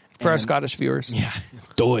 For our Scottish viewers. Yeah,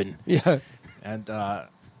 doing. Yeah. And I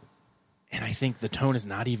think the tone is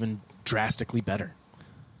not even drastically better.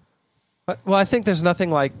 Well, I think there's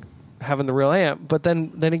nothing like having the real amp, but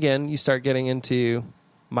then again, you start getting into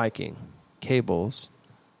miking, cables,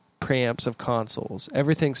 preamps of consoles.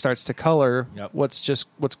 Everything starts to color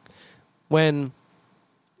when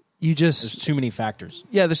you just... There's too many factors.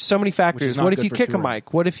 Yeah, there's so many factors. What if you kick a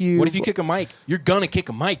mic? What if you kick a mic? You're going to kick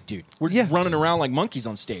a mic, dude. We're running around like monkeys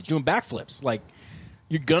on stage, doing backflips. Like,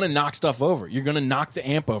 you're going to knock stuff over. You're going to knock the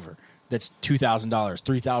amp over. That's $2,000,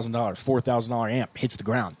 $3,000, $4,000 amp hits the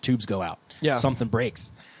ground. Tubes go out. Yeah. Something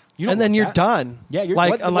breaks. And then you're done. Yeah, you're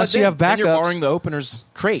unless you have backups. Then you're borrowing the opener's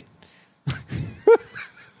crate.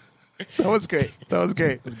 That was great. That was a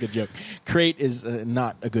good joke. Crate is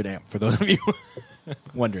not a good amp for those of you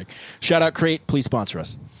wondering. Shout out Crate. Please sponsor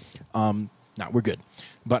us. No, we're good.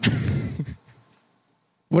 But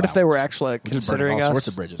what if they were actually We're just considering burning all us? sorts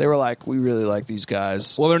of bridges. They were like, we really like these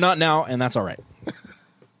guys. Well, they're not now, and that's all right.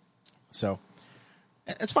 So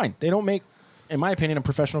it's fine. They don't make, in my opinion, a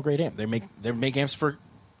professional grade amp. They make amps for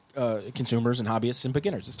consumers and hobbyists and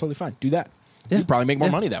beginners. It's totally fine. Do that. Yeah. You'd probably make more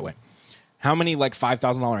money that way. How many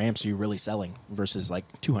 $5,000 amps are you really selling versus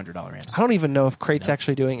 $200 amps? I don't even know if Crate's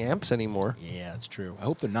actually doing amps anymore. Yeah, that's true. I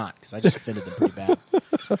hope they're not, because I just offended them pretty bad.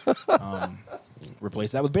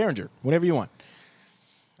 Replace that with Behringer, whatever you want.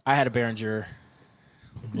 I had a Behringer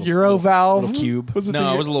Euro valve little cube. It was a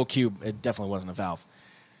little cube. It definitely wasn't a valve.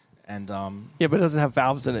 And yeah, but it doesn't have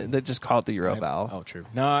valves in it. They just call it the Euro valve. Oh, true.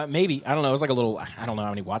 No, maybe. I don't know. It was like a little. I don't know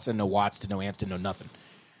how many watts. I didn't know watts. Didn't know amps. Didn't know nothing.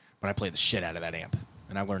 But I played the shit out of that amp,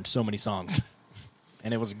 and I learned so many songs,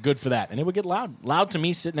 and it was good for that. And it would get loud to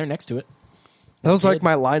me sitting there next to it. That was like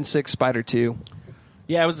my Line 6 Spider 2.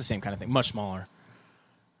 Yeah, it was the same kind of thing, much smaller.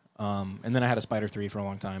 And then I had a Spider 3 for a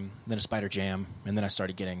long time, then a Spider Jam, and then I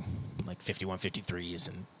started getting 5153s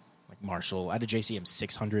and Marshall. I had a JCM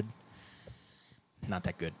 600. Not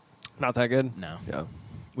that good. Not that good? No. Yeah.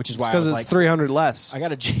 Which is why because it's 300 less. I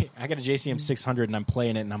got a JCM 600 and I'm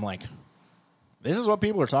playing it and I'm like, this is what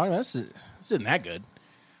people are talking about. This isn't that good.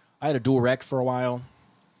 I had a dual rec for a while.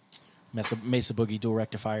 Mesa Boogie dual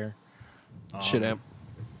rectifier. Shit amp.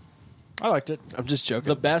 I liked it. I'm just joking.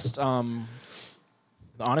 The best,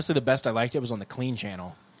 honestly, the best I liked it was on the clean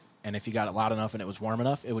channel. And if you got it loud enough and it was warm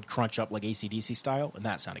enough, it would crunch up like AC/DC style, and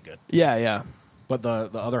that sounded good. Yeah, yeah. But the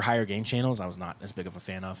other higher gain channels, I was not as big of a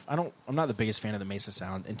fan of. I'm not the biggest fan of the Mesa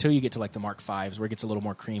sound until you get to the Mark Vs, where it gets a little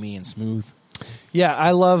more creamy and smooth. Yeah,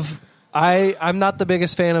 I'm not the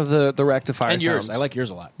biggest fan of the rectifier and yours. sounds. I like yours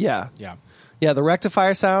a lot. Yeah. Yeah. Yeah, the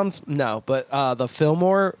rectifier sounds, no. But the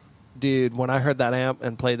Fillmore, dude, when I heard that amp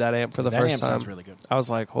and played that amp for the first amp time, sounds really good. I was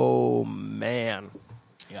like, oh, man.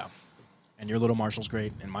 Yeah. And your little Marshall's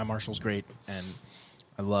great, and my Marshall's great, and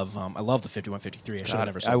I love the 5153. I should have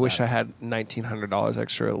never sold I wish that. I had $1,900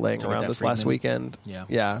 extra laying To get around that this last Friedman? weekend. Yeah.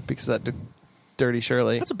 Yeah, because that Dirty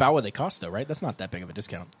Shirley. That's about what they cost, though, right? That's not that big of a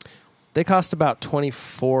discount. They cost about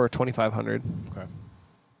 $2,400 or $2,500. Okay.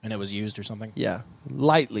 And it was used or something? Yeah,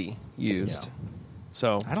 lightly used. Yeah.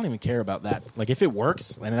 So I don't even care about that. If it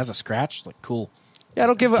works and it has a scratch, cool. yeah, I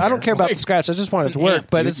don't care about the scratch. I just want it It's to an work.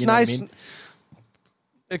 amp, But dude, it's you know what I nice. mean?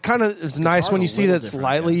 It kind of is nice when you a see little that it's different,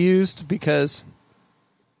 I lightly guess. used because,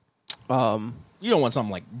 You don't want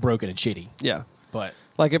something like broken and shitty. Yeah. But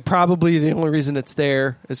Like, it probably, the only reason it's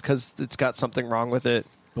there is because it's got something wrong with it.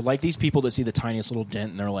 like these people that see the tiniest little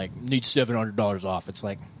dent and they're like, need $700 off. It's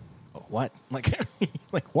like, what? Like,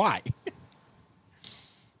 like why?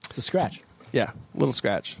 It's a scratch. Yeah, little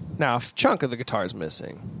scratch. Now, if a chunk of the guitar is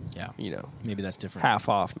missing, Yeah. you know, Maybe that's different. half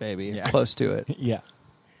off maybe, Yeah. close to it. Yeah.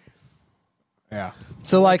 Yeah.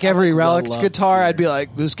 So, like, every Relics love guitar, gear. I'd be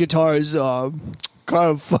like, this guitar is kind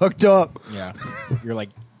of fucked up. Yeah. You're like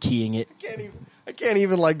keying it, I can't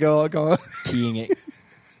even, like, go. keying it.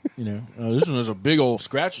 You know, this one has a big old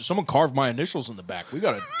scratch. Someone carved my initials in the back. We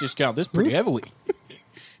got to discount this pretty heavily.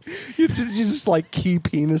 You just, like, key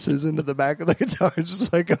penises into the back of the guitar. It's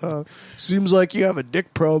just like, seems like you have a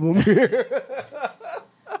dick problem here.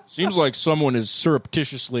 Seems like someone is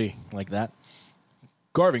surreptitiously like that,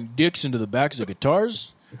 carving dicks into the backs of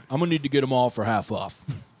guitars. I'm going to need to get them all for half off.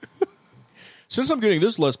 Since I'm getting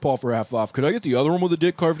this Les Paul for half off, could I get the other one with a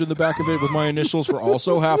dick carved in the back of it with my initials for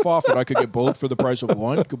also half off, and I could get both for the price of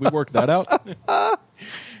one? Could we work that out? And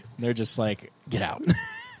they're just like, get out.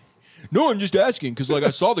 No, I'm just asking because, like,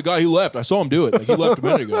 I saw the guy he left. I saw him do it. Like, he left a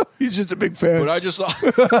minute ago. He's just a big fan. But I just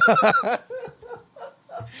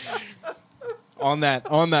on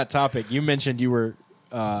that topic, you mentioned you were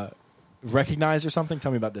recognized or something.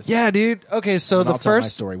 Tell me about this. Yeah, dude. Okay, so And the I'll tell my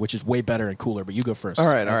first... story, which is way better and cooler, but you go first. All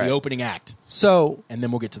right, As all right. The opening act, So... and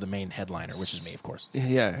then we'll get to the main headliner, which is me, of course.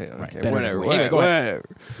 Yeah, Right, okay, better whatever. is way. Anyway, go ahead.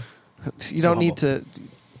 You So don't need to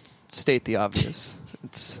state the obvious.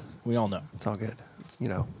 It's We all know. all good. It's, you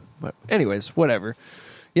know. But anyways, whatever.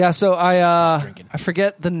 Yeah, so I Drinking. I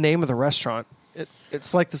forget the name of the restaurant.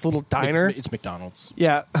 It's like this little diner. It's McDonald's.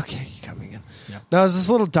 Yeah. Okay, you got me again. Yeah. No, it's this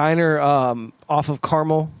little diner off of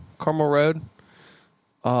Carmel Road.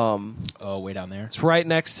 Oh, way down there. It's right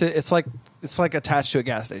next to. It's like attached to a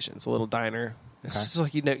gas station. It's a little diner. It's Okay. just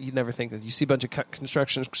like you'd never think that you see a bunch of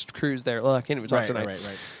construction crews there. Oh, I can't even talk tonight.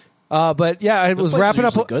 Right. But yeah, I was wrapping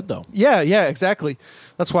up. Good though. Yeah, exactly.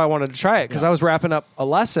 That's why I wanted to try it because Yeah. I was wrapping up a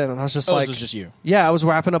lesson and I was just Oh, like, this is just you. Yeah, I was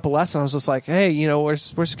wrapping up a lesson. I was just like, hey, you know,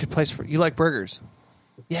 where's a good place for you like burgers?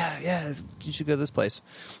 Yeah, you should go to this place.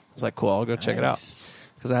 I was like, cool, I'll go check it out Nice.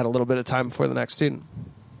 because I had a little bit of time before the next student.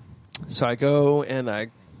 So I go and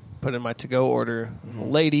I put in my to-go order. Mm-hmm. A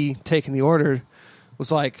lady taking the order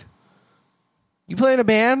was like, "You play in a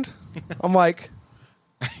band?" I'm like,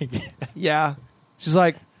 "Yeah." She's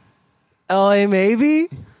like, "LA maybe?"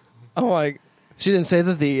 I'm like, she didn't say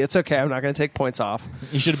the. It's okay. I'm not going to take points off.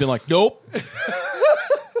 You should have been like, nope.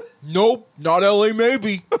 Nope, not LA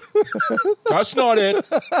maybe. That's not it.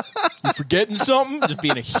 You forgetting something? Just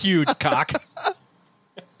being a huge cock.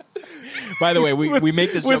 By the way, we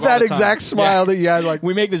make this joke with all that the time. exact smile Yeah. that you had. Like,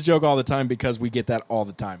 We make this joke all the time because we get that all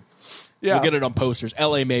the time. yeah, We get it on posters.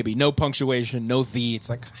 LA maybe. No punctuation, no the. It's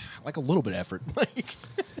like a little bit of effort. Like,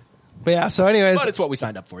 but yeah. So, anyways, but it's what we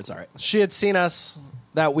signed up for. It's all right. she had seen us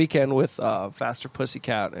that weekend with Faster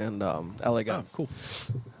Pussycat and LA Oh, Guns. cool.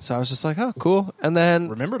 So I was just like, oh, cool. And then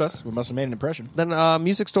Remembered us. We must have made an impression.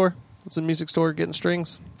 music store. It's a music store getting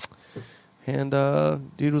strings. And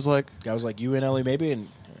dude was like, Guy was like, you in LA maybe? And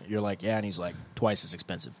you're like, yeah. And he's like, twice as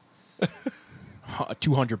expensive.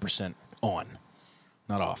 200% on,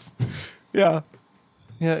 not off. yeah,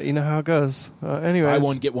 you know how it goes. Anyways, Buy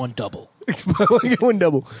one, get one double. buy one, get one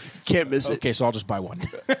double. Can't miss it. Okay, so I'll just buy one.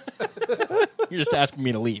 You're just asking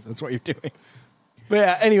me to leave. That's what you're doing. But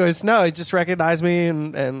yeah, anyways, no, he just recognized me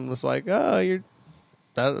and was like, oh, you're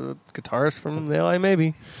that guitarist from the LA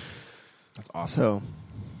maybe. That's awesome. So,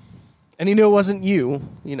 and he knew it wasn't you.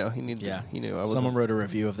 You know, he knew. Yeah, he knew I wasn't. Someone wrote a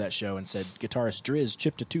review of that show and said, guitarist Driz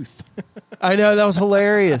chipped a tooth. I know, that was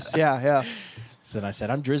hilarious. Yeah. So then I said,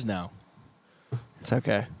 I'm Driz now. It's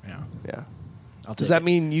okay. Yeah. I'll Does take that it.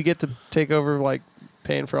 mean you get to take over like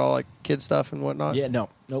paying for all like kid stuff and whatnot? Yeah, no.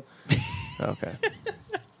 Nope. Okay.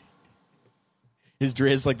 Is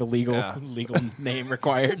Driz like the legal Yeah. legal name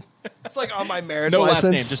required? It's like on my marriage No last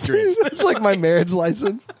license. name, just Driz. It's like my marriage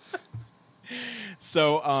license.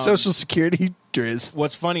 So Social Security, Driz.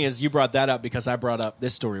 what's funny is you brought that up because I brought up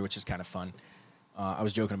this story, which is kind of fun. I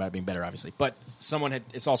was joking about it being better, obviously. But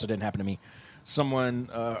it also didn't happen to me. Someone,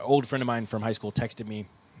 old friend of mine from high school texted me.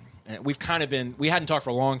 And we hadn't talked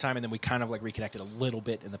for a long time, and then we kind of like reconnected a little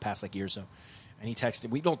bit in the past like year or so. And he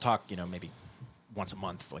texted, we don't talk, maybe once a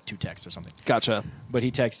month, for like 2 texts or something. Gotcha. But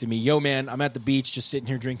he texted me, yo, man, I'm at the beach just sitting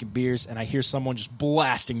here drinking beers, and I hear someone just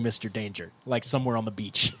blasting Mr. Danger, like somewhere on the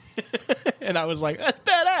beach. And I was like, that's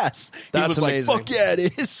badass. He That's was amazing. like, fuck yeah,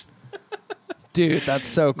 it is. Dude, that's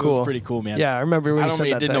so cool. It was pretty cool, man. Yeah, I remember when I you don't sent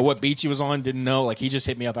know, that didn't know text. what beach he was on, didn't know. Like, he just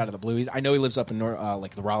hit me up out of the blue. I know he lives up in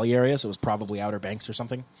like the Raleigh area, so it was probably Outer Banks or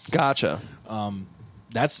something. Gotcha.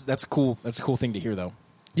 That's a cool thing to hear, though.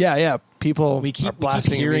 Yeah. People We are keep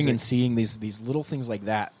blasting your hearing music. and seeing these little things like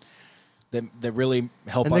that really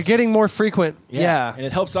help And us. they're getting more frequent. Yeah. And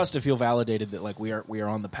it helps us to feel validated that like we are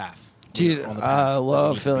on the path. Dude, We're on the I path that we love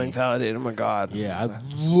need to feeling be. validated. Oh my God. Yeah, I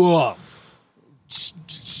love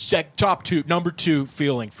number 2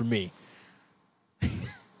 feeling for me.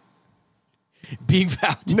 Being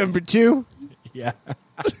validated. Number 2? Yeah.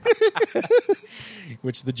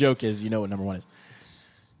 Which the joke is, you know what number 1 is.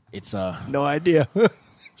 It's No idea.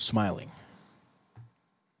 smiling.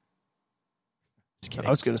 Just kidding. I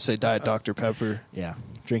was going to say Diet Dr. Pepper. Yeah,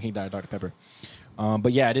 drinking Diet Dr. Pepper.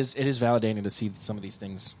 But yeah, it is validating to see some of these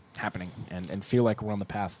things happening and feel like we're on the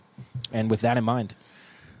path. And with that in mind,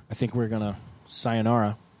 I think we're going to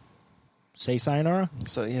sayonara. Say sayonara?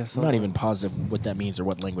 So, yeah. I'm not even positive what that means or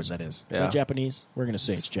what language that is. Is Yeah. that Japanese? We're going to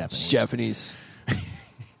say it's Japanese. It's Japanese.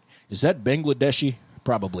 Is that Bangladeshi?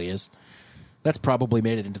 Probably is. That's probably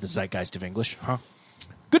made it into the zeitgeist of English, huh?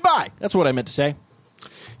 Goodbye. That's what I meant to say.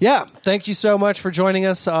 Yeah. Thank you so much for joining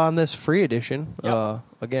us on this free edition. Yep.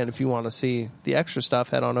 Again, if you want to see the extra stuff,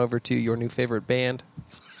 head on over to your new favorite band.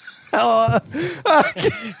 Your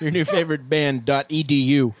new favorite band,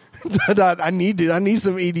 .edu. I need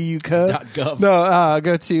some edu code. .gov. No,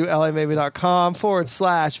 go to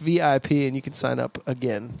lamaybe.com/VIP and you can sign up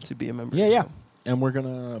again to be a member. Yeah. And we're going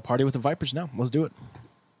to party with the Vipers now. Let's do it.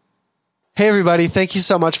 Hey everybody, thank you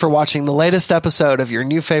so much for watching the latest episode of your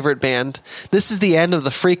new favorite band. This is the end of the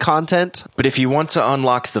free content. But if you want to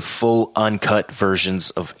unlock the full uncut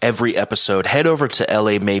versions of every episode, head over to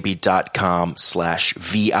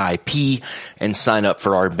lamaybe.com/VIP and sign up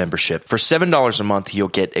for our membership. For $7 a month, you'll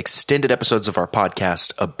get extended episodes of our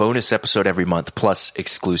podcast, a bonus episode every month, plus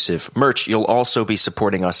exclusive merch. You'll also be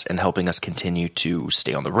supporting us and helping us continue to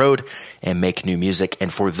stay on the road and make new music.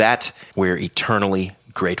 And for that, we're eternally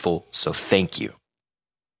grateful. So thank you.